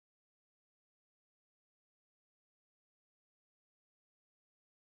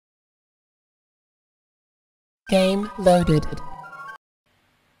Game loaded.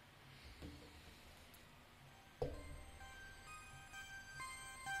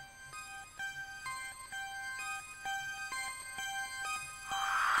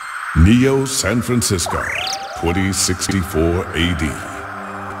 Neo San Francisco, 2064 AD.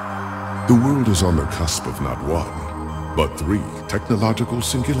 The world is on the cusp of not one, but three technological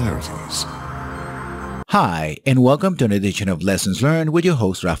singularities. Hi, and welcome to an edition of Lessons Learned with your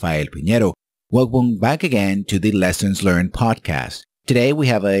host, Rafael Pinheiro. Welcome back again to the Lessons Learned podcast. Today we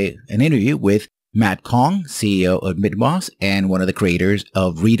have an interview with Matt Conn, CEO of Midboss and one of the creators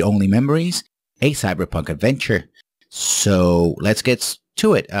of Read Only Memories, a cyberpunk adventure. So let's get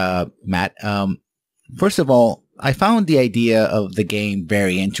to it, Matt. First of all, I found the idea of the game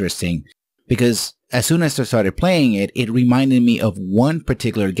very interesting because as soon as I started playing it, it reminded me of one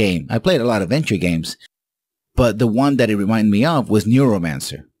particular game. I played a lot of adventure games, but the one that it reminded me of was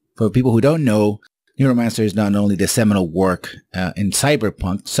Neuromancer. For people who don't know, Neuromancer is not only the seminal work in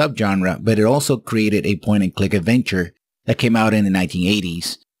cyberpunk subgenre, but it also created a point-and-click adventure that came out in the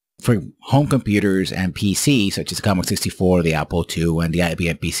 1980s for home computers and PCs, such as the Commodore 64, the Apple II, and the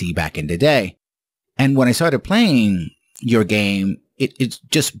IBM PC back in the day. And when I started playing your game, it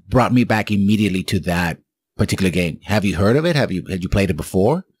just brought me back immediately to that particular game. Have you heard of it? Had you played it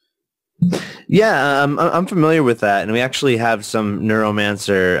before? Yeah, I'm familiar with that, and we actually have some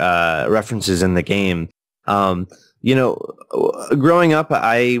Neuromancer references in the game. Growing up,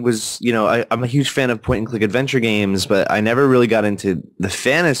 I was, I'm a huge fan of point-and-click adventure games, but I never really got into the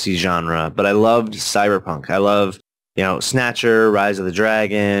fantasy genre, but I loved cyberpunk. I love, Snatcher, Rise of the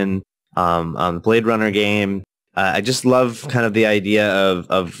Dragon, the Blade Runner game. I just love kind of the idea of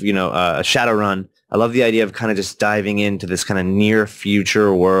Shadowrun. I love the idea of kind of just diving into this kind of near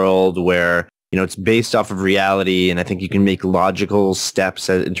future world where, it's based off of reality, and I think you can make logical steps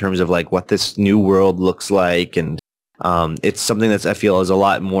in terms of like what this new world looks like, and it's something that I feel is a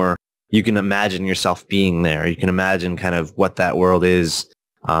lot more, you can imagine yourself being there. You can imagine kind of what that world is.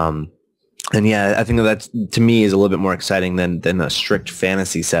 And yeah, I think that to me is a little bit more exciting than a strict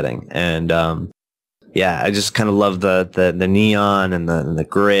fantasy setting. And yeah, I just kind of love the neon and the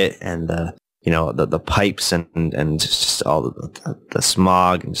grit and the pipes and just all the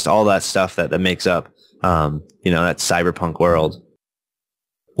smog and just all that stuff that makes up, that cyberpunk world.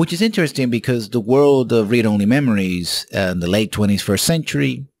 Which is interesting because the world of read-only memories in the late 21st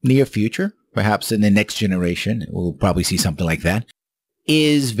century, near future, perhaps in the next generation, we'll probably see something like that,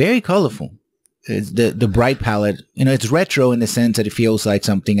 is very colorful. It's the bright palette, it's retro in the sense that it feels like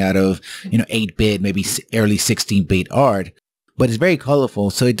something out of, 8-bit, maybe early 16-bit art, but it's very colorful.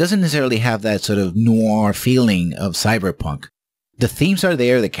 So it doesn't necessarily have that sort of noir feeling of cyberpunk. The themes are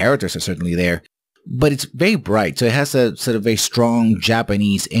there. The characters are certainly there. But it's very bright, so it has a sort of very strong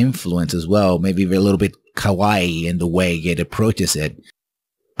Japanese influence as well, maybe a little bit kawaii in the way it approaches it.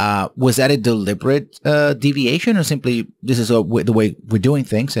 Was that a deliberate deviation, or simply this is the way we're doing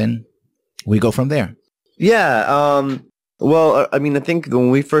things and we go from there? Yeah, well, I mean, I think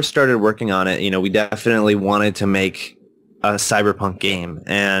when we first started working on it, we definitely wanted to make a cyberpunk game,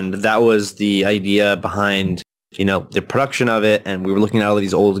 and that was the idea behind the production of it, and we were looking at all of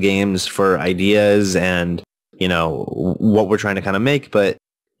these old games for ideas and, what we're trying to kind of make, but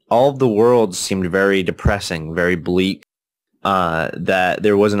all of the worlds seemed very depressing, very bleak, that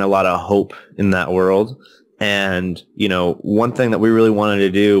there wasn't a lot of hope in that world. And, one thing that we really wanted to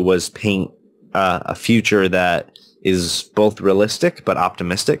do was paint a future that is both realistic but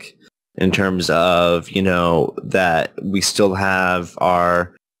optimistic in terms of, that we still have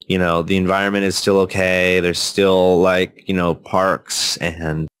our the environment is still okay. There's still parks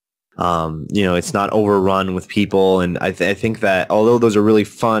and, it's not overrun with people. And I think that although those are really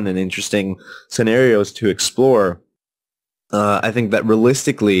fun and interesting scenarios to explore, I think that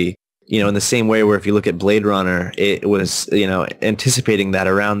realistically, in the same way where if you look at Blade Runner, it was, anticipating that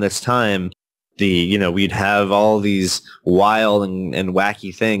around this time, we'd have all these wild and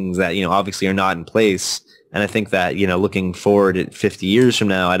wacky things that, obviously are not in place. And I think that, looking forward at 50 years from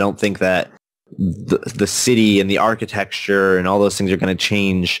now, I don't think that the city and the architecture and all those things are going to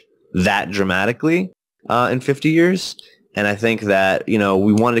change that dramatically in 50 years. And I think that,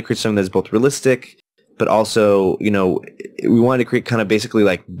 we wanted to create something that's both realistic, but also, we wanted to create kind of basically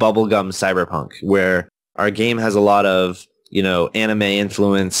like bubblegum cyberpunk, where our game has a lot of, anime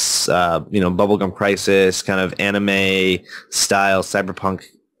influence, Bubblegum Crisis, kind of anime style cyberpunk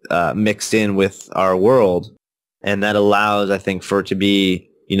mixed in with our world, and that allows, I think, for it to be,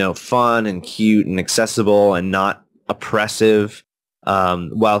 fun and cute and accessible and not oppressive,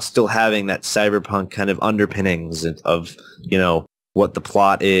 while still having that cyberpunk kind of underpinnings of, what the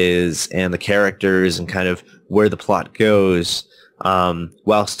plot is and the characters and kind of where the plot goes,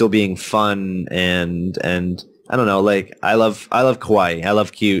 while still being fun and I don't know, like I love kawaii. I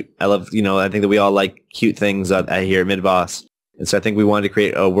love cute. I love, I think that we all like cute things at here at Midboss. And so I think we wanted to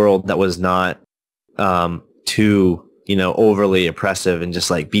create a world that was not too, overly oppressive and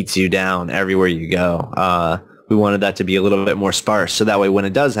just like beats you down everywhere you go. We wanted that to be a little bit more sparse, so that way when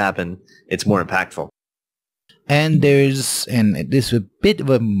it does happen, it's more impactful. And this is a bit of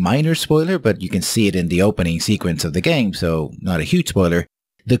a minor spoiler, but you can see it in the opening sequence of the game, so not a huge spoiler.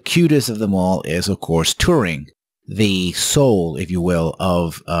 The cutest of them all is, of course, Turing, the soul, if you will,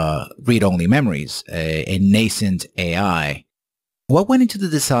 of read-only memories, a nascent AI. What went into the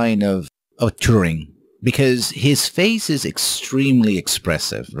design of Turing? Because his face is extremely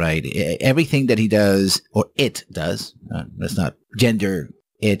expressive, right? Everything that he does, or it does, let's not gender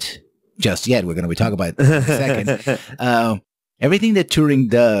it just yet. We're going to be talking about it in a second. Everything that Turing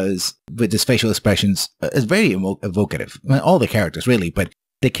does with his facial expressions is very evocative. Well, all the characters, really, but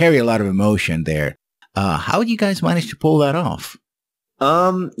they carry a lot of emotion there. How do you guys manage to pull that off?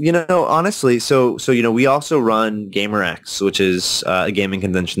 Honestly, so we also run GamerX, which is a gaming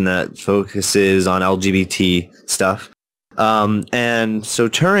convention that focuses on LGBT stuff. And so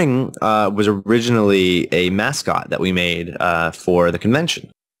Turing was originally a mascot that we made for the convention.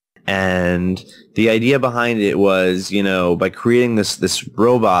 And the idea behind it was, by creating this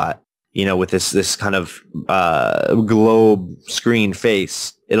robot, with this kind of globe screen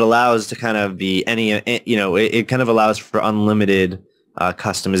face, it allows to kind of be it kind of allows for unlimited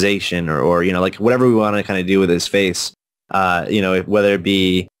customization or like whatever we want to kind of do with his face, whether it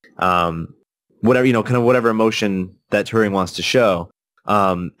be whatever, kind of whatever emotion that Turing wants to show.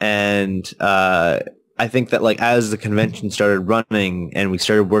 I think that like as the convention started running and we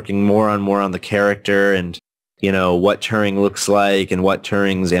started working more on the character and what Turing looks like and what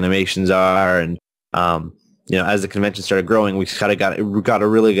Turing's animations are, and as the convention started growing, we kind of got a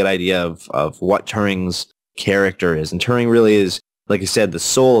really good idea of what Turing's character is. And Turing really is, like I said, the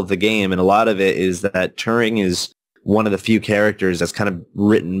soul of the game, and a lot of it is that Turing is one of the few characters that's kind of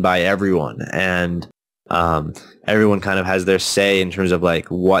written by everyone, and everyone kind of has their say in terms of like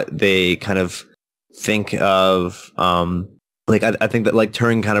what they kind of think of. I think that like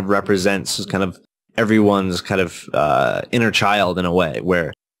Turing kind of represents kind of everyone's kind of inner child in a way,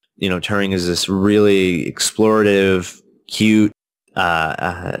 where Turing is this really explorative, cute,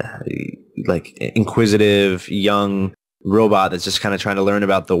 like inquisitive young robot that's just kind of trying to learn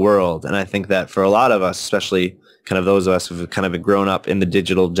about the world. And I think that for a lot of us, especially kind of those of us who've kind of been grown up in the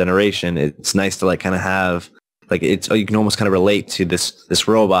digital generation, it's nice to like kind of have like you can almost kind of relate to this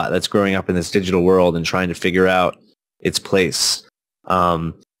robot that's growing up in this digital world and trying to figure out its place.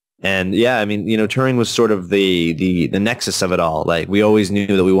 And yeah, I mean, Turing was sort of the nexus of it all. Like we always knew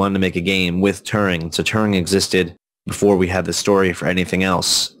that we wanted to make a game with Turing. So Turing existed before we had the story for anything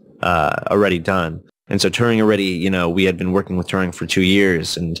else already done. And so Turing already, we had been working with Turing for 2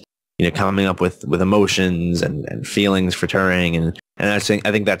 years and, coming up with emotions and feelings for Turing. And I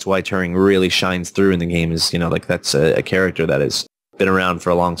think that's why Turing really shines through in the game is, like that's a character that has been around for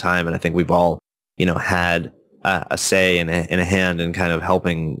a long time. And I think we've all, had a say and a hand in kind of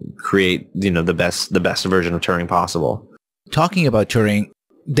helping create, the best version of Turing possible. Talking about Turing,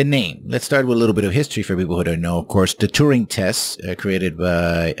 the name. Let's start with a little bit of history for people who don't know. Of course, the Turing tests created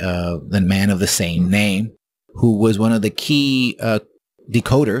by the man of the same name, who was one of the key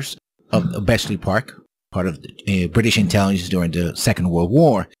decoders of Bletchley Park, part of the British intelligence during the Second World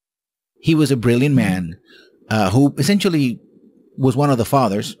War. He was a brilliant man who essentially was one of the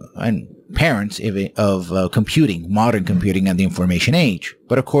fathers and parents of computing, modern computing and the information age.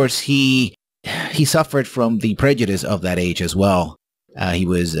 But of course, he suffered from the prejudice of that age as well. He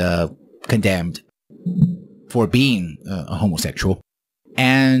was condemned for being a homosexual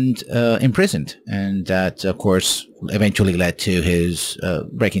and imprisoned. And that, of course, eventually led to his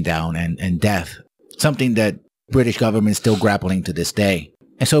breaking down and death, something that British government is still grappling to this day.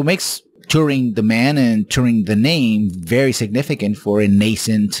 And so it makes Turing the man and Turing the name very significant for a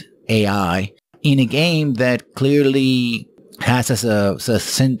nascent AI in a game that clearly has as a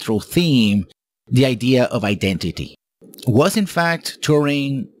central theme the idea of identity. Was in fact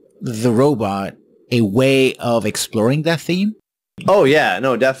Turing the robot a way of exploring that theme? Oh yeah,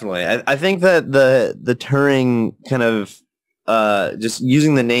 no, definitely. I think that the Turing kind of just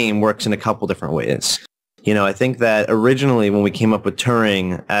using the name works in a couple different ways. I think that originally when we came up with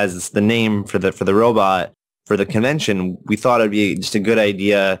Turing as the name for the robot for the convention, we thought it'd be just a good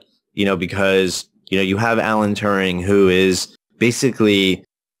idea, because you have Alan Turing, who is basically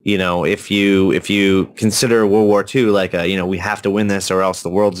if you consider World War II like we have to win this or else the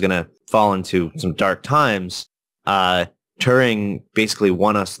world's going to fall into some dark times, Turing basically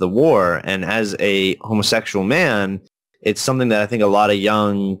won us the war. And as a homosexual man, it's something that I think a lot of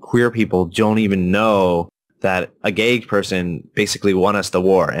young queer people don't even know, that a gay person basically won us the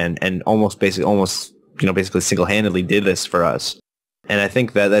war and almost basically single-handedly did this for us. And I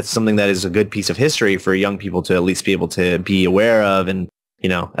think that that's something that is a good piece of history for young people to at least be able to be aware of. And,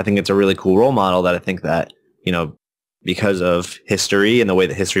 I think it's a really cool role model that I think that, because of history and the way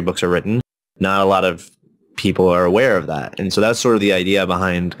that history books are written, not a lot of people are aware of that. And so that's sort of the idea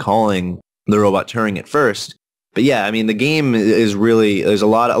behind calling the robot Turing at first. But yeah, I mean, the game is really, there's a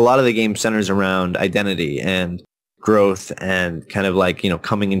lot of the game centers around identity and growth and kind of like,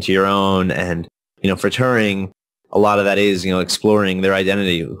 coming into your own. And, for Turing, a lot of that is, exploring their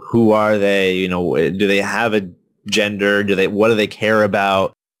identity. Who are they? Do they have a gender? What do they care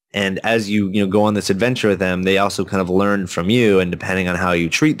about? And as you go on this adventure with them, they also kind of learn from you. And depending on how you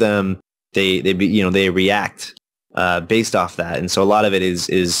treat them, they react based off that. And so a lot of it is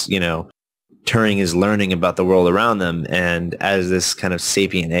Turing is learning about the world around them. And as this kind of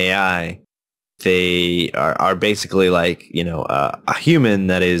sapient AI, they are basically like, a human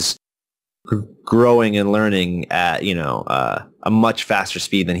that is growing and learning at, a much faster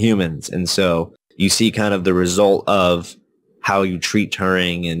speed than humans. And so you see kind of the result of how you treat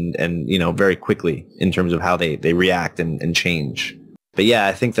Turing and very quickly in terms of how they react and change. But yeah,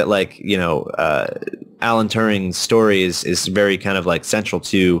 I think that like, Alan Turing's story is very kind of like central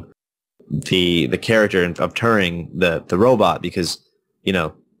to the character of Turing, the robot, because,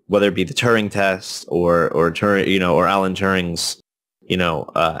 whether it be the Turing test or Turing, or Alan Turing's,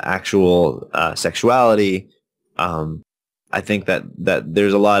 actual sexuality, I think that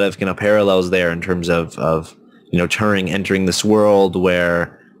there's a lot of parallels there in terms of Turing entering this world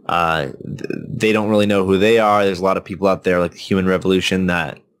where they don't really know who they are. There's a lot of people out there like the Human Revolution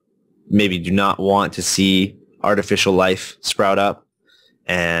that maybe do not want to see artificial life sprout up,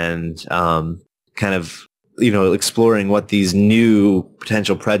 and kind of exploring what these new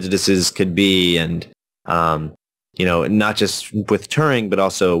potential prejudices could be, and not just with Turing but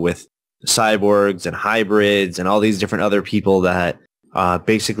also with cyborgs and hybrids and all these different other people that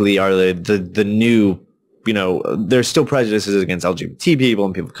basically are the new, there's still prejudices against LGBT people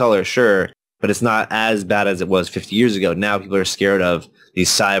and people of color, sure, but it's not as bad as it was 50 years ago. Now people are scared of these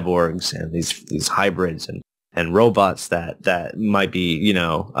cyborgs and these hybrids and robots that might be,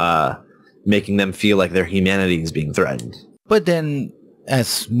 making them feel like their humanity is being threatened. But then,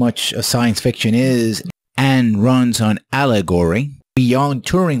 as much as science fiction is and runs on allegory, beyond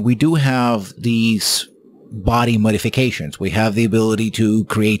Turing, we do have these body modifications. We have the ability to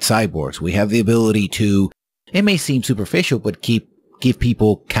create cyborgs. We have the ability to, it may seem superficial, but give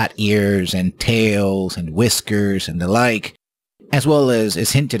people cat ears and tails and whiskers and the like, as well as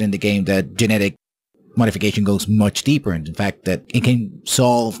is hinted in the game that genetic modification goes much deeper. And in fact, that it can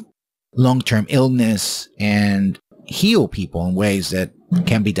solve long-term illness and heal people in ways that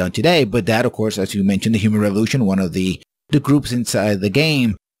can be done today. But that, of course, as you mentioned, the Human Revolution, one of the groups inside the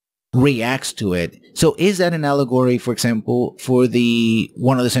game reacts to it. So is that an allegory, for example, for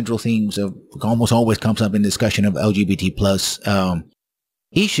one of the central themes of almost always comes up in discussion of LGBT plus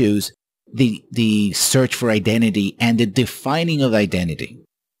issues, the search for identity and the defining of identity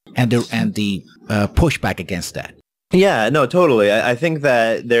and the pushback against that? Yeah, no, totally. I think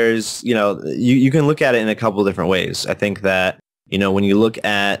that there's, you can look at it in a couple of different ways. I think that, when you look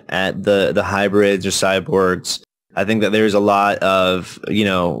at the hybrids or cyborgs, I think that there's a lot of,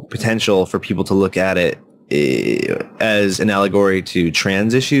 potential for people to look at it as an allegory to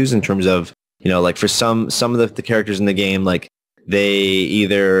trans issues in terms of, like for some of the characters in the game, like they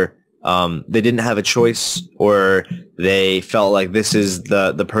either they didn't have a choice or they felt like this is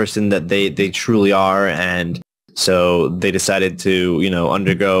the person that they truly are, and so they decided to,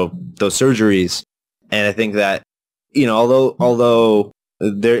 undergo those surgeries. And I think that, although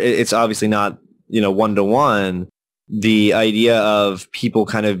it's obviously not, one-to-one, the idea of people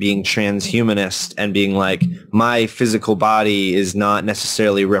kind of being transhumanist and being like, my physical body is not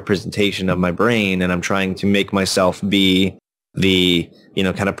necessarily a representation of my brain, and I'm trying to make myself be the,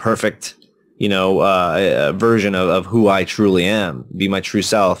 kind of perfect, version of who I truly am, be my true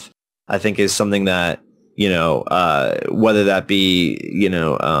self, I think is something that, whether that be,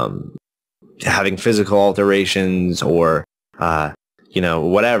 having physical alterations or,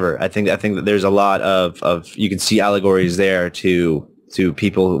 whatever. I think that there's a lot of you can see allegories there to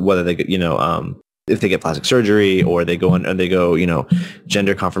people, whether they, if they get plastic surgery or they go,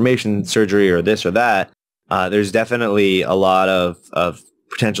 gender confirmation surgery or this or that. There's definitely a lot of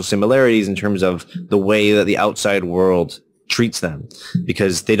potential similarities in terms of the way that the outside world treats them,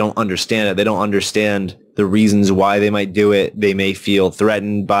 because they don't understand it. They don't understand the reasons why they might do it. They may feel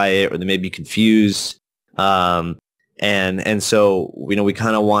threatened by it, or they may be confused. And so, we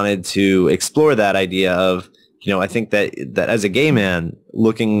kind of wanted to explore that idea of, I think that as a gay man,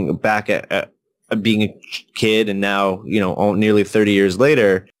 looking back at being a kid and now, nearly 30 years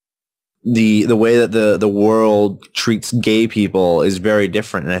later, the way that the world treats gay people is very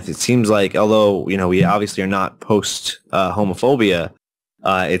different. And it seems like, although, we obviously are not post homophobia,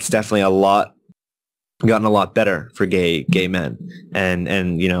 it's definitely gotten a lot better for gay men and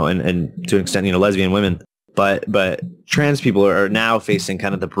to an extent, lesbian women. But trans people are now facing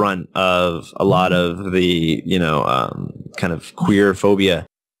kind of the brunt of a lot of the, kind of queer phobia.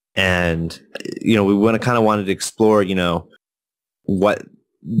 And, we wanted to explore, what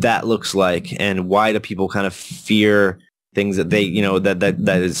that looks like, and why do people kind of fear things that they,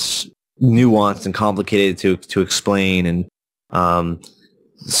 that is nuanced and complicated to explain. And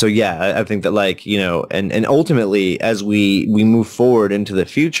so, yeah, I think that, like, and ultimately, as we move forward into the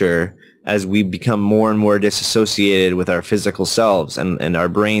future, as we become more and more disassociated with our physical selves, and our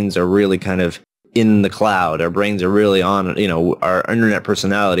brains are really kind of in the cloud, our brains are really on, our internet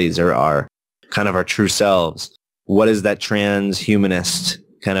personalities are our kind of our true selves. What does that transhumanist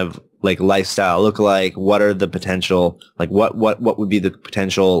kind of like lifestyle look like? What are the potential, like what would be the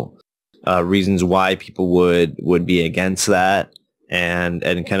potential reasons why people would be against that? And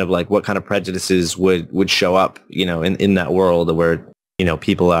kind of like what kind of prejudices would show up, in that world where,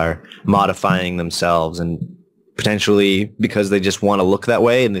 people are modifying themselves, and potentially because they just want to look that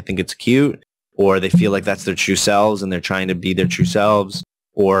way and they think it's cute, or they feel like that's their true selves and they're trying to be their true selves,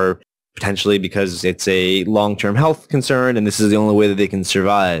 or potentially because it's a long-term health concern and this is the only way that they can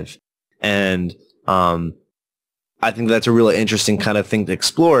survive. And I think that's a really interesting kind of thing to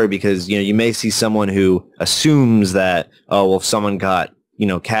explore, because, you may see someone who assumes that, oh, well, if someone got,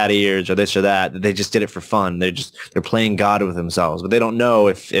 cat ears or this or that they just did it for fun. They're playing God with themselves, but they don't know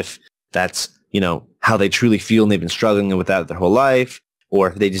if that's, how they truly feel and they've been struggling with that their whole life, or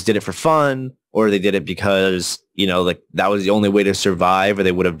if they just did it for fun, or they did it because, like that was the only way to survive, or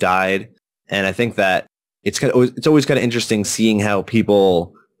they would have died. And I think that it's always kind of interesting seeing how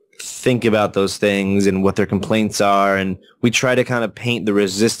people think about those things and what their complaints are. And we try to kind of paint the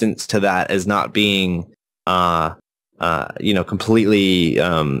resistance to that as not being, completely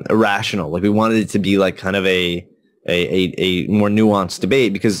irrational. Like we wanted it to be like kind of a more nuanced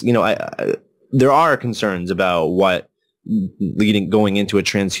debate, because, there are concerns about what going into a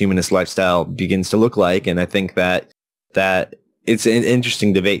transhumanist lifestyle begins to look like. And I think that it's an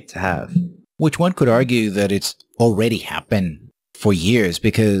interesting debate to have. Which one could argue that it's already happened for years,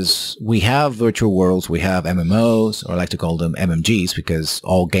 because we have virtual worlds, we have MMOs, or I like to call them MMGs, because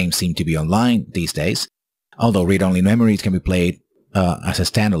all games seem to be online these days. Although read-only memories can be played as a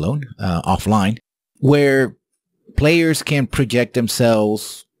standalone, offline, where players can project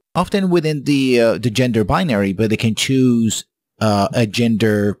themselves often within the gender binary, but they can choose a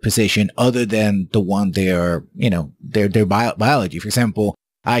gender position other than the one their biology. For example,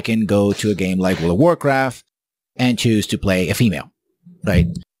 I can go to a game like World of Warcraft and choose to play a female, right?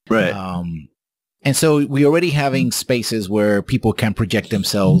 Right. And so we're already having spaces where people can project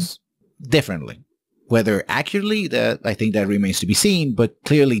themselves differently. Whether accurately, that I think that remains to be seen, but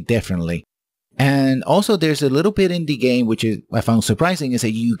clearly differently. And also there's a little bit in the game, which I found surprising, is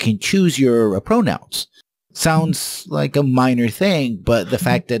that you can choose your pronouns. Sounds like a minor thing, but the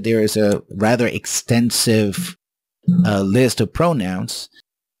fact that there is a rather extensive list of pronouns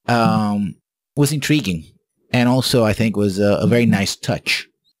was intriguing. And also I think was a very nice touch.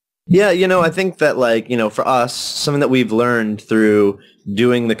 Yeah, I think that, like, for us, something that we've learned through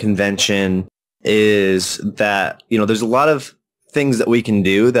doing the convention is that, there's a lot of things that we can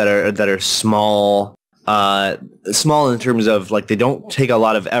do that are small in terms of, like, they don't take a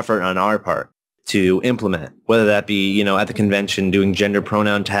lot of effort on our part to implement, whether that be, at the convention doing gender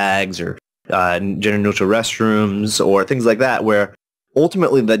pronoun tags or gender neutral restrooms or things like that, where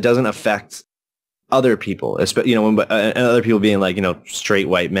ultimately that doesn't affect other people, especially, and other people being like, straight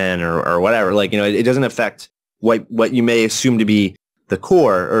white men or whatever, like, it doesn't affect what you may assume to be the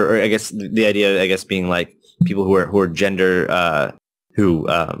core, or I guess the idea, I guess, being like people who are gender, who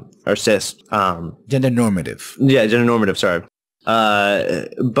are cis, gender normative. Yeah, gender normative. Sorry,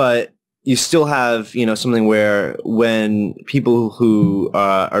 but you still have something where when people who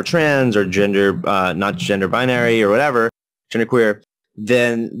are trans or gender, not gender binary or whatever, gender queer,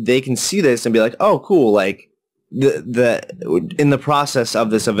 then they can see this and be like, oh, cool, like the in the process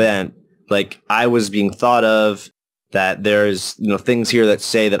of this event, like I was being thought of, that there's, things here that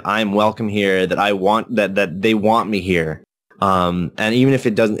say that I'm welcome here, that I want, that they want me here. And even if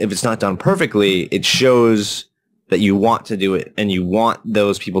it's not done perfectly, it shows that you want to do it and you want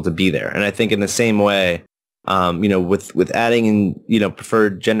those people to be there. And I think in the same way, with adding in,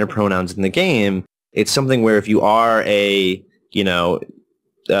 preferred gender pronouns in the game, it's something where if you are a,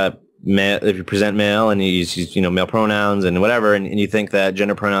 male, if you present male and you use, male pronouns and whatever, and you think that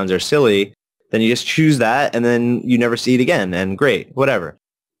gender pronouns are silly, then you just choose that and then you never see it again, and great, whatever.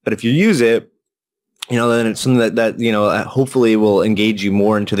 But if you use it, then it's something that hopefully will engage you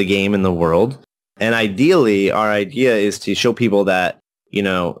more into the game and the world. And ideally, our idea is to show people that,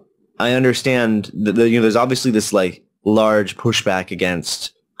 I understand that, there's obviously this like large pushback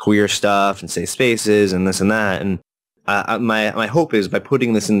against queer stuff and safe spaces and this and that. And my hope is by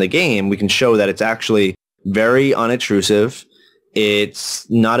putting this in the game, we can show that it's actually very unobtrusive. It's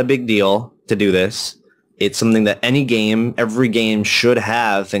not a big deal to do this. It's something that every game should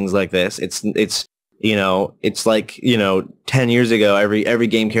have things like this. It's like, 10 years ago, every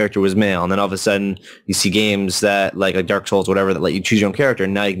game character was male. And then all of a sudden you see games that like Dark Souls, whatever, that let you choose your own character.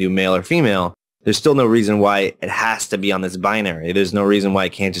 And now you can do male or female. There's still no reason why it has to be on this binary. There's no reason why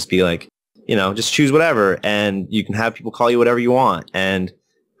it can't just be like, just choose whatever. And you can have people call you whatever you want. And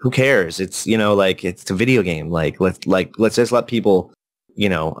who cares? It's, it's a video game. Let's just let people,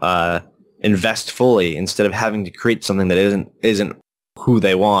 invest fully instead of having to create something that isn't who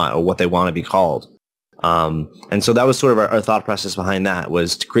they want or what they want to be called. And so that was sort of our thought process behind that,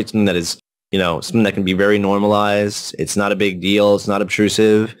 was to create something that is, something that can be very normalized. It's not a big deal. It's not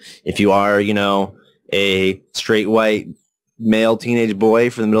obtrusive. If you are, a straight white male teenage boy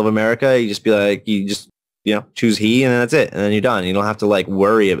from the middle of America, you just be like, choose he, and then that's it. And then you're done. You don't have to like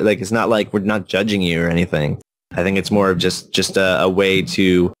worry. It's not like we're not judging you or anything. I think it's more of just a way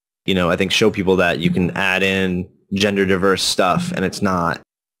to, I think show people that you can add in gender diverse stuff, and it's not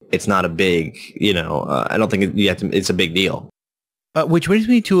a big, I don't think it's a big deal. Which brings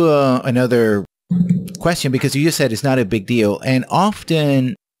me to another question, because you just said it's not a big deal. And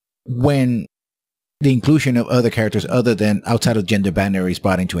often when the inclusion of other characters other than outside of gender binary is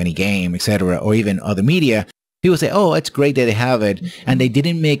brought into any game, etc., or even other media, people say, oh, it's great that they have it, and they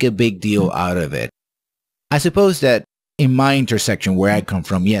didn't make a big deal out of it. I suppose that in my intersection where I come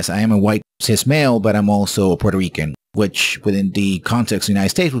from, yes, I am a white cis male, but I'm also a Puerto Rican, which within the context of the United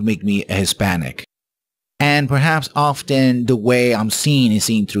States would make me a Hispanic. And perhaps often the way I'm seen is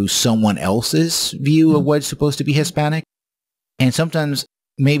seen through someone else's view of what's supposed to be Hispanic. And sometimes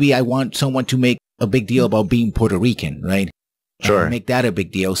maybe I want someone to make a big deal about being Puerto Rican, right? Sure. And make that a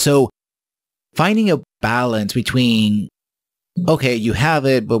big deal. So finding a balance between, okay, you have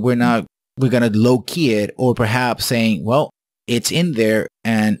it, but we're going to low key it, or perhaps saying, well, it's in there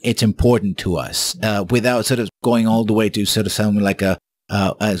and it's important to us, without sort of going all the way to sort of something like a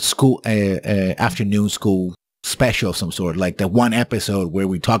afternoon school special of some sort, like the one episode where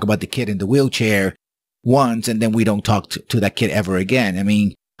we talk about the kid in the wheelchair once and then we don't talk to that kid ever again. I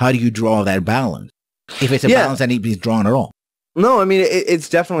mean, how do you draw that balance? If it's a balance that needs to be drawn at all. No, I mean, it's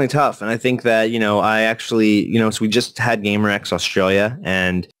definitely tough. And I think that, I actually, so we just had GamerX Australia,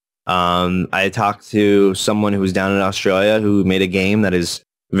 and I talked to someone who was down in Australia who made a game that is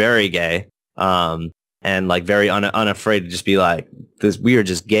very gay, and like very unafraid to just be like, this, we are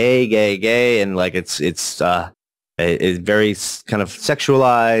just gay, and like it's very kind of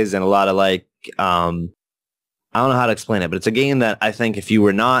sexualized, and a lot of like, I don't know how to explain it, but it's a game that I think if you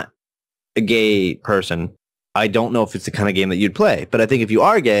were not a gay person, I don't know if it's the kind of game that you'd play. But I think if you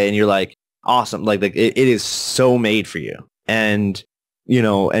are gay and you're like, awesome, like it is so made for you. And,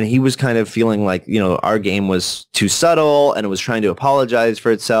 and he was kind of feeling like, our game was too subtle and it was trying to apologize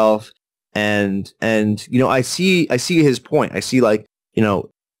for itself. And I see his point. I see like,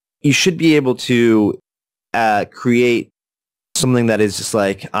 you should be able to create something that is just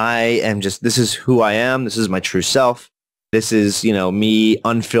like, this is who I am. This is my true self. This is, me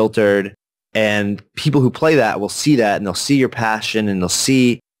unfiltered. And people who play that will see that, and they'll see your passion, and they'll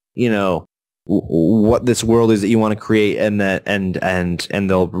see, what this world is that you want to create, and they'll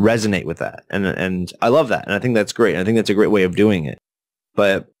resonate with that. And I love that. And I think that's great. I think that's a great way of doing it.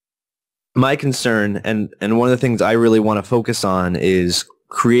 But my concern, and one of the things I really want to focus on, is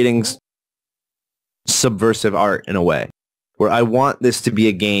creating subversive art in a way where I want this to be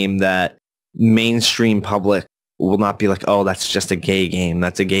a game that mainstream public will not be like, oh, that's just a gay game.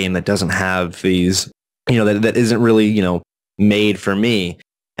 That's a game that doesn't have these, that isn't really, made for me.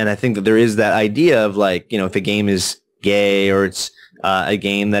 And I think that there is that idea of like, if a game is gay, or it's a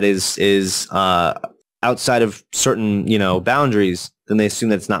game that is outside of certain, boundaries, then they assume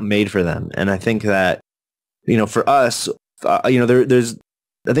that it's not made for them. And I think that for us, there's,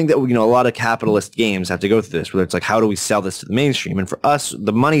 I think that, a lot of capitalist games have to go through this, where it's like, how do we sell this to the mainstream? And for us,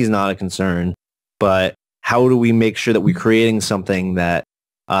 the money's not a concern, but how do we make sure that we're creating something that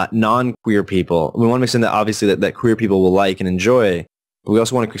non-queer people, we want to make something that obviously that queer people will like and enjoy, but we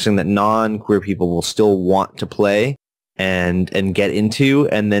also want to create something that non-queer people will still want to play and get into,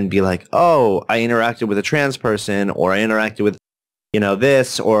 and then be like, oh, I interacted with a trans person, or I interacted with,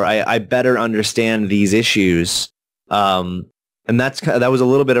 this, or I better understand these issues. And that was a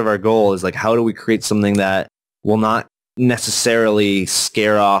little bit of our goal, is like, how do we create something that will not necessarily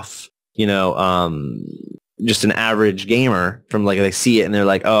scare off, just an average gamer from, like, they see it and they're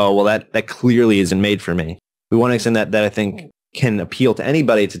like, oh, well, that clearly isn't made for me. We want to extend that I think can appeal to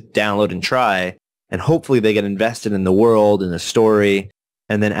anybody to download and try, and hopefully they get invested in the world and the story.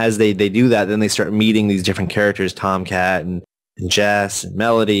 And then as they do that, then they start meeting these different characters, Tomcat and Jess and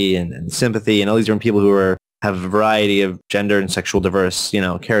Melody and Sympathy and all these different people who have a variety of gender and sexual diverse,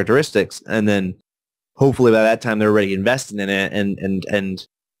 characteristics. And then hopefully by that time they're already invested in it, and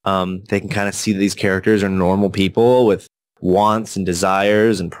they can kind of see that these characters are normal people with wants and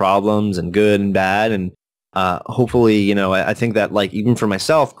desires and problems and good and bad. And hopefully, I think that, like, even for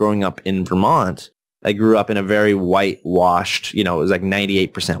myself, growing up in Vermont, I grew up in a very whitewashed, it was like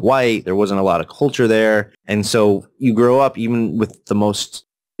 98% white. There wasn't a lot of culture there. And so you grow up even with the most,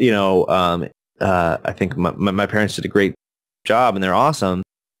 I think my parents did a great job and they're awesome.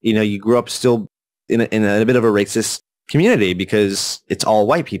 You grew up still in a bit of a racist community because it's all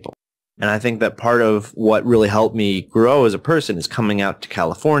white people. And I think that part of what really helped me grow as a person is coming out to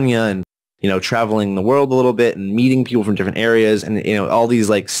California and, traveling the world a little bit and meeting people from different areas, and, all these,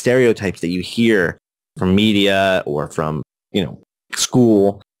 like, stereotypes that you hear from media or from,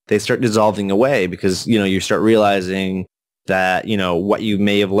 school, they start dissolving away because, you start realizing that, what you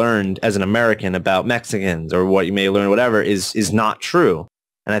may have learned as an American about Mexicans, or what you may have learned, whatever, is not true.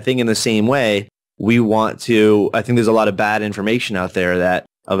 And I think in the same way, I think there's a lot of bad information out there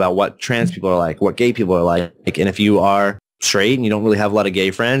about what trans people are like, what gay people are like. And if you are straight and you don't really have a lot of gay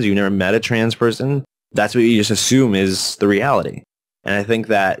friends, you've never met a trans person, that's what you just assume is the reality. And I think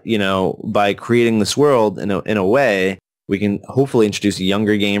that, by creating this world in a way, we can hopefully introduce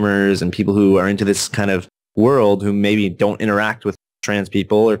younger gamers and people who are into this kind of world who maybe don't interact with trans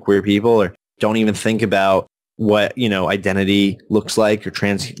people or queer people, or don't even think about what, identity looks like, or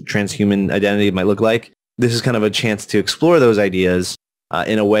transhuman identity might look like. This is kind of a chance to explore those ideas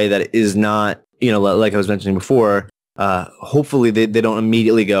in a way that is not, like I was mentioning before, hopefully they don't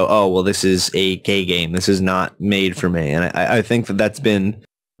immediately go, oh, well, this is a gay game. This is not made for me. And I think that that's been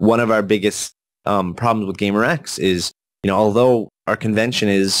one of our biggest problems with GamerX is, although our convention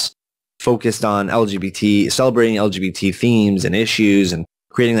is focused on celebrating LGBT themes and issues and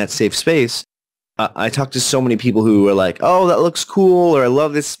creating that safe space, I talked to so many people who were like, oh, that looks cool, or I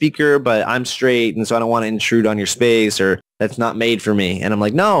love this speaker, but I'm straight, and so I don't want to intrude on your space, or that's not made for me. And I'm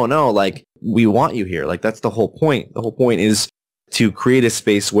like, no, like, we want you here. Like, that's the whole point. The whole point is to create a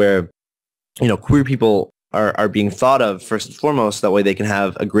space where, queer people are being thought of first and foremost. That way they can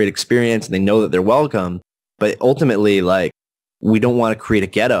have a great experience and they know that they're welcome. But ultimately, like, we don't want to create a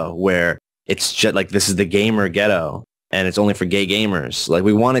ghetto where it's just like, this is the gamer ghetto and it's only for gay gamers. Like,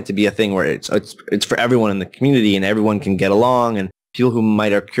 we want it to be a thing where it's for everyone in the community and everyone can get along, and people who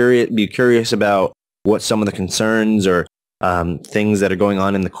might be curious about what some of the concerns or things that are going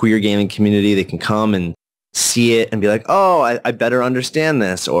on in the queer gaming community, they can come and see it and be like, oh, I better understand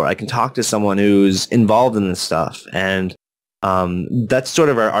this, or I can talk to someone who's involved in this stuff. And that's sort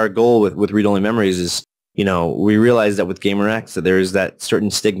of our goal with Read Only Memories is, we realize that with GamerX that there's that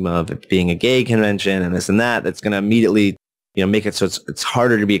certain stigma of it being a gay convention and this and that's going to immediately, make it so it's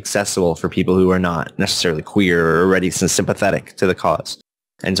harder to be accessible for people who are not necessarily queer or already sympathetic to the cause.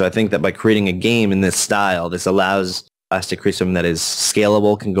 And so I think that by creating a game in this style, this allows us to create something that is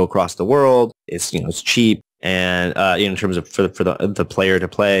scalable, can go across the world. It's, it's cheap, and in terms of for the player to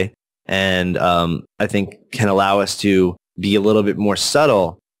play, and I think can allow us to be a little bit more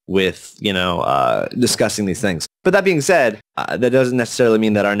subtle with, discussing these things. But that being said, that doesn't necessarily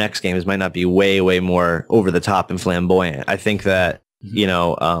mean that our next games might not be way, way more over the top and flamboyant. I think that,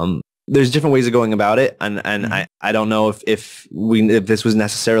 there's different ways of going about it. And I don't know if this was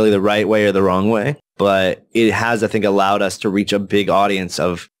necessarily the right way or the wrong way, but it has, I think, allowed us to reach a big audience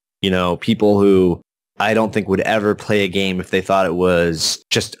of, people who I don't think would ever play a game if they thought it was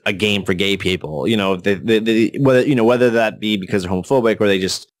just a game for gay people. Whether that be because they're homophobic or they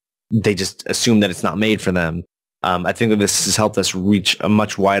just assume that it's not made for them. I think that this has helped us reach a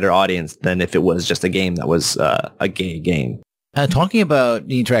much wider audience than if it was just a game that was a gay game. Talking about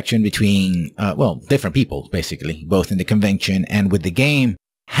the interaction between, different people, basically, both in the convention and with the game,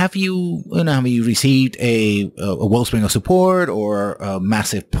 have you received a wellspring of support or a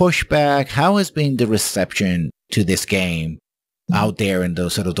massive pushback? How has been the reception to this game out there in the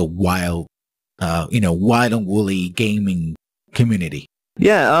sort of the wild and woolly gaming community?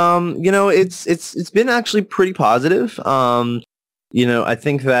 Yeah, it's been actually pretty positive. I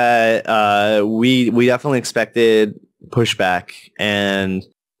think that we definitely expected pushback, and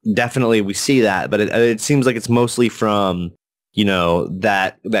definitely we see that, but it seems like it's mostly from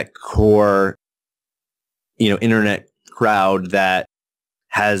that core internet crowd that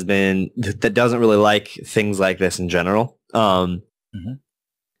doesn't really like things like this in general.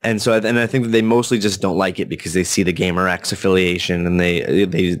 And so, and I think that they mostly just don't like it because they see the GamerX affiliation, and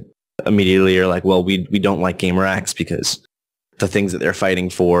they immediately are like, well, we don't like GamerX because the things that they're fighting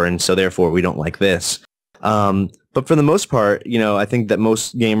for, and so therefore we don't like this. But for the most part, I think that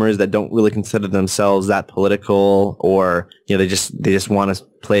most gamers that don't really consider themselves that political, or they just want to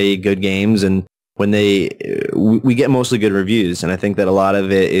play good games, and when we get mostly good reviews, and I think that a lot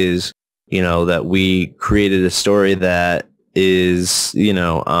of it is that we created a story that is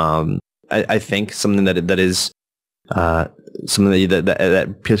I think something that is something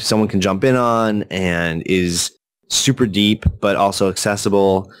that someone can jump in on, and is super deep but also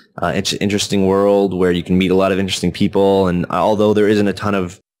accessible, interesting world where you can meet a lot of interesting people. And although there isn't a ton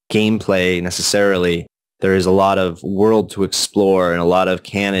of gameplay necessarily, there is a lot of world to explore and a lot of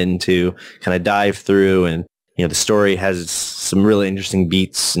canon to kind of dive through, and the story has some really interesting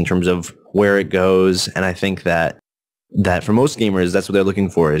beats in terms of where it goes. And I think that for most gamers, that's what they're looking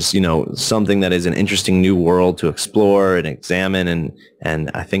for, is something that is an interesting new world to explore and examine.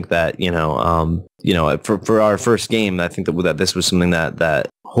 And I think that for our first game, I think that this was something that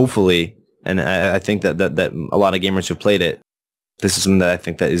hopefully, and I think that a lot of gamers who played it, this is something that I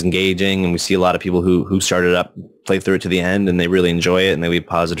think that is engaging, and we see a lot of people who started up, play through it to the end, and they really enjoy it, and they leave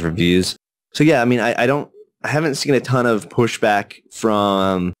positive reviews. So yeah, I mean, I haven't seen a ton of pushback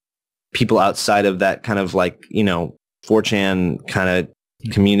from people outside of that kind of 4chan kind of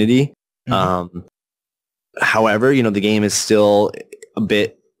community. However, the game is still a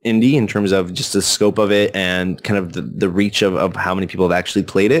bit indie in terms of just the scope of it and kind of the reach of how many people have actually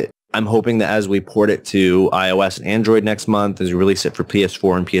played it. I'm hoping that as we port it to iOS and Android next month, as we release it for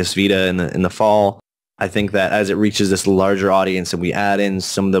PS4 and PS Vita in the fall, I think that as it reaches this larger audience and we add in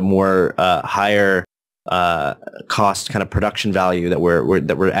some of the more higher cost kind of production value that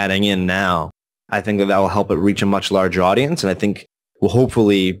we're adding in now, I think that will help it reach a much larger audience, and I think will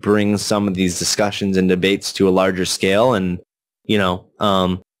hopefully bring some of these discussions and debates to a larger scale. And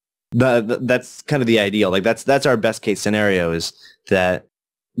that's kind of the ideal. That's our best case scenario, is that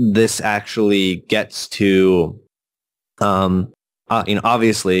this actually gets to,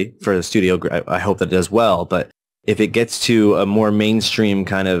 obviously for the studio, I hope that it does well, but if it gets to a more mainstream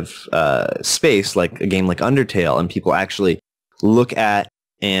kind of space, like a game like Undertale, and people actually look at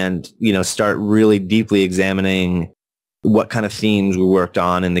and start really deeply examining what kind of themes we worked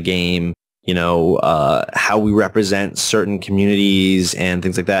on in the game, how we represent certain communities and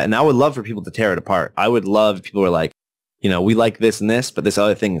things like that. And I would love for people to tear it apart. I would love if people were like, we like this and this, but this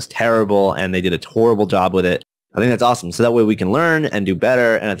other thing is terrible, and they did a horrible job with it. I think that's awesome. So that way we can learn and do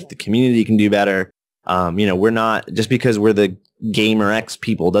better, and I think the community can do better. We're not, just because we're the GamerX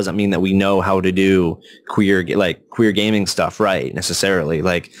people doesn't mean that we know how to do queer gaming stuff right, necessarily.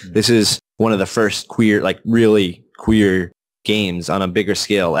 This is one of the first really queer games on a bigger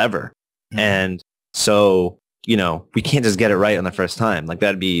scale ever. And so, we can't just get it right on the first time.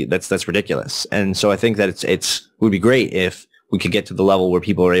 That's ridiculous. And so I think that it would be great if we could get to the level where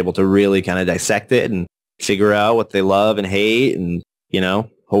people are able to really kind of dissect it and figure out what they love and hate, and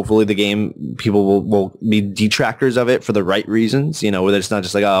hopefully the game, people will be detractors of it for the right reasons, where it's not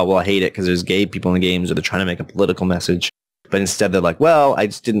just like, oh, well, I hate it because there's gay people in the games, or they're trying to make a political message. But instead they're like, well, I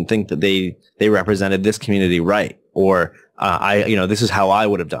just didn't think that they represented this community right. Or, this is how I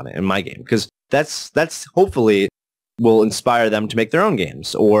would have done it in my game. Because that's hopefully will inspire them to make their own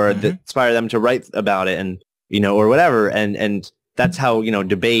games, or inspire them to write about it, and, or whatever. And that's how,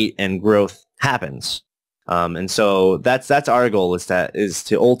 debate and growth happens. And so that's our goal, is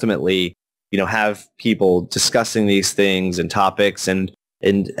to ultimately, have people discussing these things and topics, and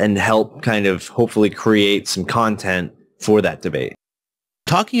help kind of hopefully create some content for that debate.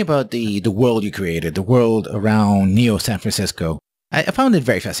 Talking about the world you created, the world around Neo San Francisco, I found it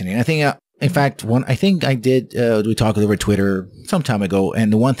very fascinating. I think, in fact, we talked over Twitter some time ago,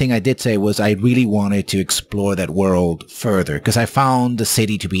 and the one thing I did say was I really wanted to explore that world further, because I found the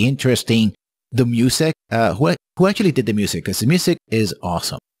city to be interesting. the music. Who actually did the music? Because the music is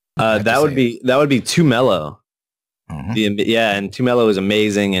awesome. That would be Too Mellow. Yeah, and Too Mellow is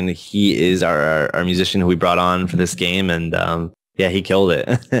amazing, and he is our musician who we brought on for this game, and yeah, he killed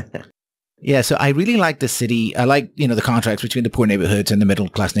it. Yeah, so I really like the city. I like, the contrast between the poor neighborhoods and the middle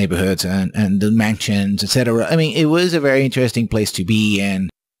class neighborhoods and the mansions, etc. I mean, it was a very interesting place to be, and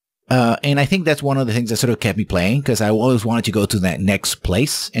I think that's one of the things that sort of kept me playing, because I always wanted to go to that next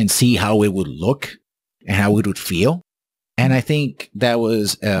place and see how it would look and how it would feel. And I think that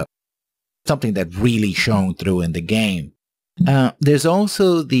was something that really shone through in the game. There's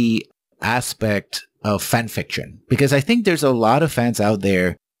also the aspect of fan fiction, because I think there's a lot of fans out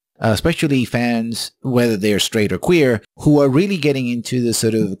there, especially fans, whether they're straight or queer, who are really getting into the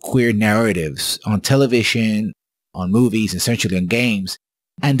sort of queer narratives on television, on movies, essentially on games,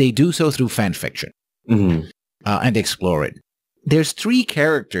 and they do so through fan fiction and explore it. There's 3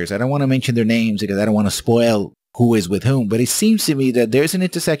 characters. I don't want to mention their names because I don't want to spoil who is with whom, but it seems to me that there's an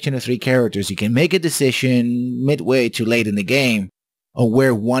intersection of 3 characters. You can make a decision midway to late in the game on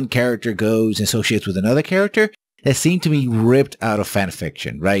where one character goes and associates with another character that seem to be ripped out of fan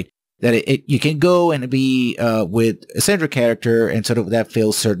fiction, right? That you can go and be with a central character and sort of that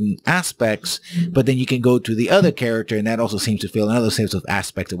fills certain aspects, but then you can go to the other character and that also seems to fill another set of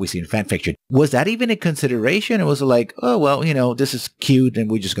aspects that we see in fan fiction. Was that even a consideration? It was like, oh, well, this is cute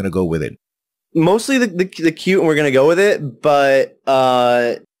and we're just going to go with it. Mostly the cute and we're going to go with it, but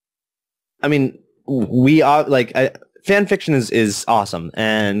I mean, we are fan fiction is awesome,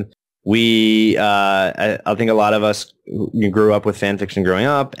 and I think a lot of us grew up with fan fiction growing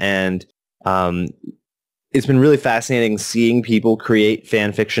up, and it's been really fascinating seeing people create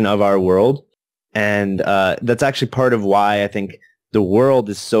fan fiction of our world, and that's actually part of why I think the world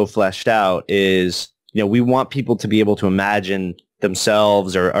is so fleshed out. Is we want people to be able to imagine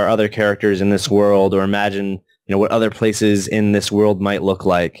themselves or other characters in this world, or imagine what other places in this world might look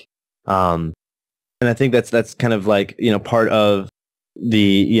like, and I think that's kind of part of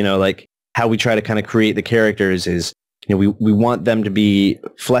the how we try to kind of create the characters is we want them to be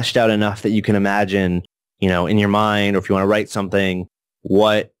fleshed out enough that you can imagine in your mind, or if you want to write something,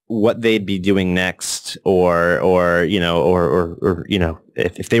 what they'd be doing next, or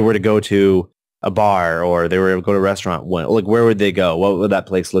if they were to go to a bar or they were to go to a restaurant, where would they go? What would that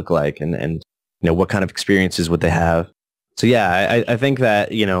place look like? And what kind of experiences would they have? So yeah, I think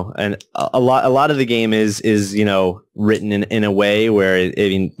that and a lot of the game is written in a way where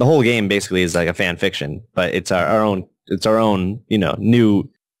the whole game basically is like a fan fiction, but it's our own new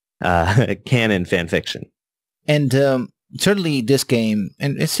canon fan fiction. And certainly this game,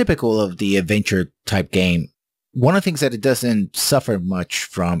 and it's typical of the adventure type game, one of the things that it doesn't suffer much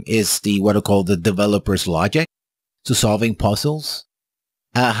from is what I call the developer's logic to solving puzzles.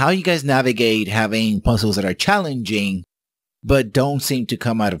 How you guys navigate having puzzles that are challenging but don't seem to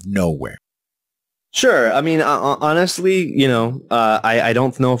come out of nowhere? Sure. I mean, honestly, I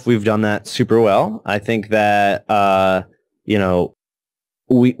don't know if we've done that super well. I think that,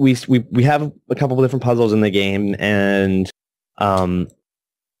 we have a couple of different puzzles in the game, and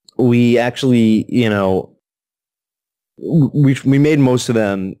we actually, we made most of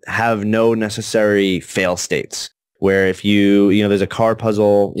them have no necessary fail states, where if there's a car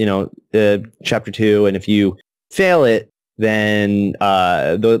puzzle, chapter 2, and if you fail it, then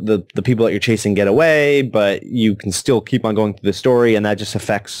the people that you're chasing get away, but you can still keep on going through the story, and that just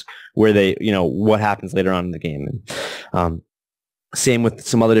affects where they, what happens later on in the game. And same with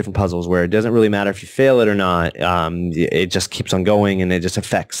some other different puzzles where it doesn't really matter if you fail it or not. It just keeps on going, and it just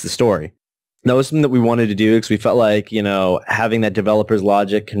affects the story. That was something that we wanted to do because we felt like, having that developer's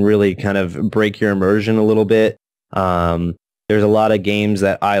logic can really kind of break your immersion a little bit. There's a lot of games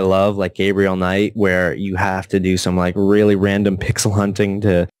that I love, like Gabriel Knight, where you have to do some really random pixel hunting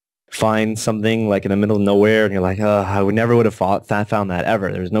to find something in the middle of nowhere, and you're like, oh, I never would have found that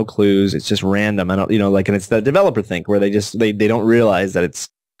ever. There's no clues. It's just random. I don't, and it's the developer think where they don't realize that it's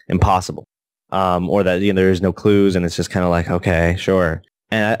impossible, or that there is no clues, and it's just kind of like, okay, sure.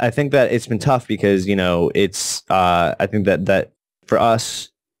 And I think that it's been tough because it's I think that for us,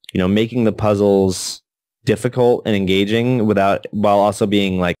 making the puzzles difficult and engaging while also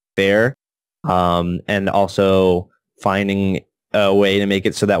being fair, and also finding a way to make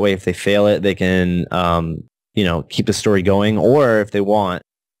it so that way if they fail it, they can keep the story going, or if they want,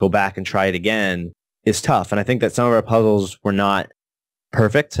 go back and try it again, is tough. And I think that some of our puzzles were not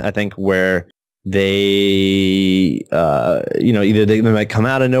perfect. I think where they either they might come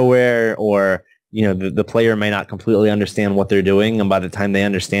out of nowhere, or the player may not completely understand what they're doing, and by the time they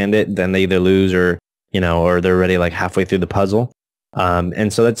understand it, then they either lose or or they're already halfway through the puzzle.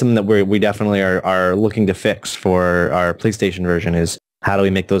 And so that's something that we definitely are looking to fix for our PlayStation version is how do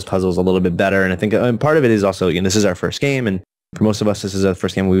we make those puzzles a little bit better? And I think part of it is also, this is our first game, and for most of us, this is the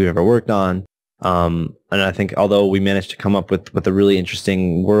first game we've ever worked on. And I think although we managed to come up with a really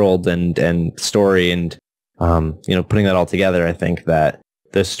interesting world and story and, putting that all together, I think that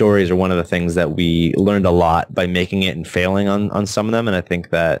the stories are one of the things that we learned a lot by making it and failing on some of them. And I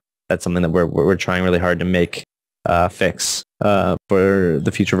think that that's something that we're trying really hard to make fix for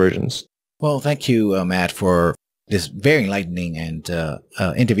the future versions. Well, thank you, Matt, for this very enlightening and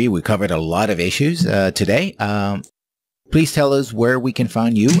interview. We covered a lot of issues today. Please tell us where we can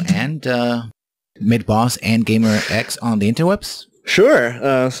find you and Midboss and GamerX on the interwebs.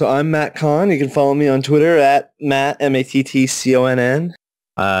 Sure. So I'm Matt Conn. You can follow me on Twitter at Matt, MattConn.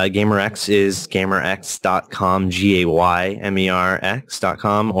 GamerX is gamerx.com,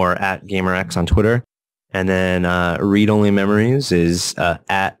 GAYMERX.com, or at GamerX on Twitter. And then Read Only Memories is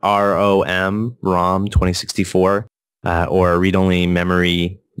at ROM2064 or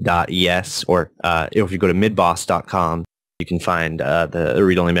readonlymemory.es, or if you go to midboss.com, you can find the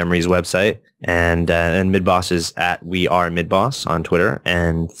Read Only Memories website, and Midboss is at We Are Midboss on Twitter.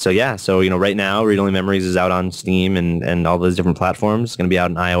 And so right now Read Only Memories is out on Steam and all those different platforms. It's going to be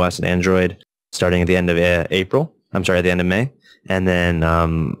out on iOS and Android starting at the end of at the end of May. And then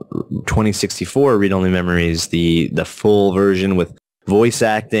 2064 Read Only Memories, the full version with voice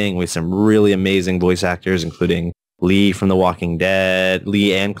acting with some really amazing voice actors, including Lee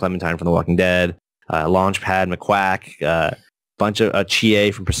and Clementine from The Walking Dead, Launchpad McQuack, bunch of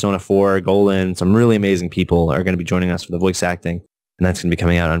Chie from Persona 4, Golan. Some really amazing people are going to be joining us for the voice acting, and that's going to be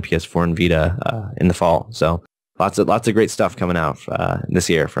coming out on PS4 and Vita in the fall. So lots of great stuff coming out this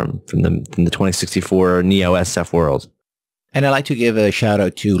year from the 2064 Neo SF world. And I'd like to give a shout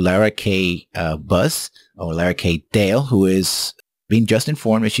out to Lara K. Buzz, or Lara K. Dale, who is being just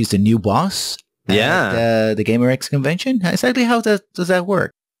informed that she's the new boss at the GamerX convention. Exactly how does that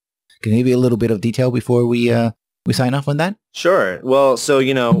work? Can you give me a little bit of detail before we sign off on that? Sure. Well, so, at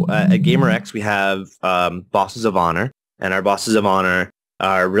GamerX, we have bosses of honor, and our bosses of honor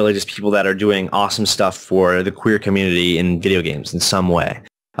are really just people that are doing awesome stuff for the queer community in video games in some way.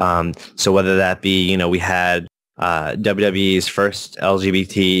 So whether that be, we had WWE's first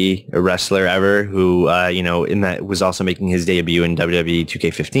LGBT wrestler ever who, was also making his debut in WWE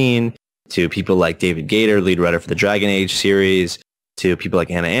 2K15, to people like David Gator, lead writer for the Dragon Age series, to people like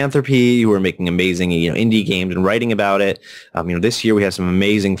Anna Anthropy, who are making amazing, indie games and writing about it. This year we have some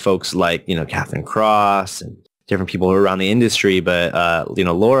amazing folks like, Catherine Cross and different people who are around the industry. But,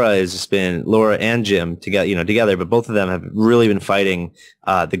 Laura and Jim together, but both of them have really been fighting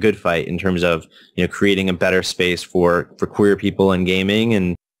the good fight in terms of, creating a better space for queer people in gaming.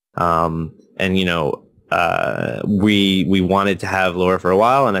 And we wanted to have Laura for a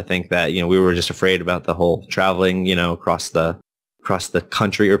while. And I think that, we were just afraid about the whole traveling, across the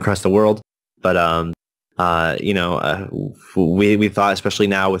country or across the world. But, we thought, especially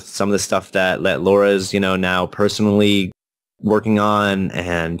now with some of the stuff that Laura's, now personally working on,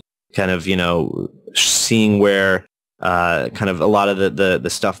 and kind of, seeing where kind of a lot of the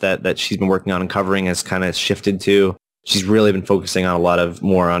stuff that she's been working on and covering has kind of shifted to. She's really been focusing on a lot of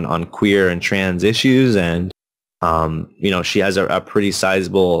more on queer and trans issues. And, she has a pretty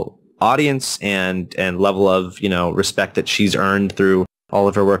sizable audience and level of, respect that she's earned through all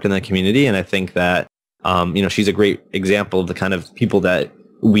of her work in the community. And I think that, she's a great example of the kind of people that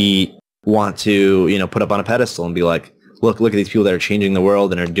we want to, put up on a pedestal and be like, look at these people that are changing the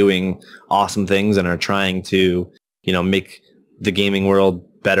world and are doing awesome things and are trying to, make the gaming world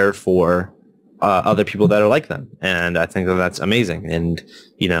better for other people that are like them. And I think that's amazing. And,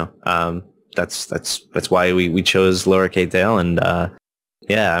 that's why we chose Laura K. Dale. And,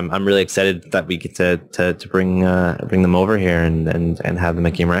 I'm really excited that we get to bring them over here and have them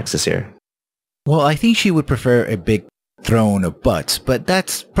at GamerX this year. Well, I think she would prefer a big throne of butts, but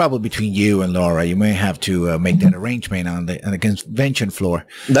that's probably between you and Laura. You may have to make that arrangement on the convention floor.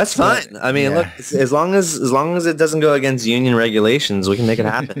 That's fine. I mean, look, as long as it doesn't go against union regulations, we can make it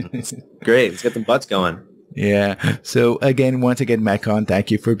happen. It's great. Let's get the butts going. Yeah. So once again, Matt Conn, thank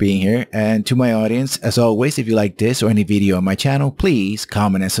you for being here. And to my audience, as always, if you like this or any video on my channel, please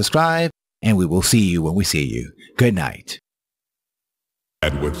comment and subscribe, and we will see you when we see you. Good night.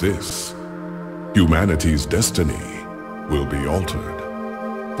 And with this, humanity's destiny will be altered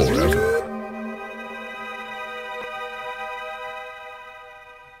forever.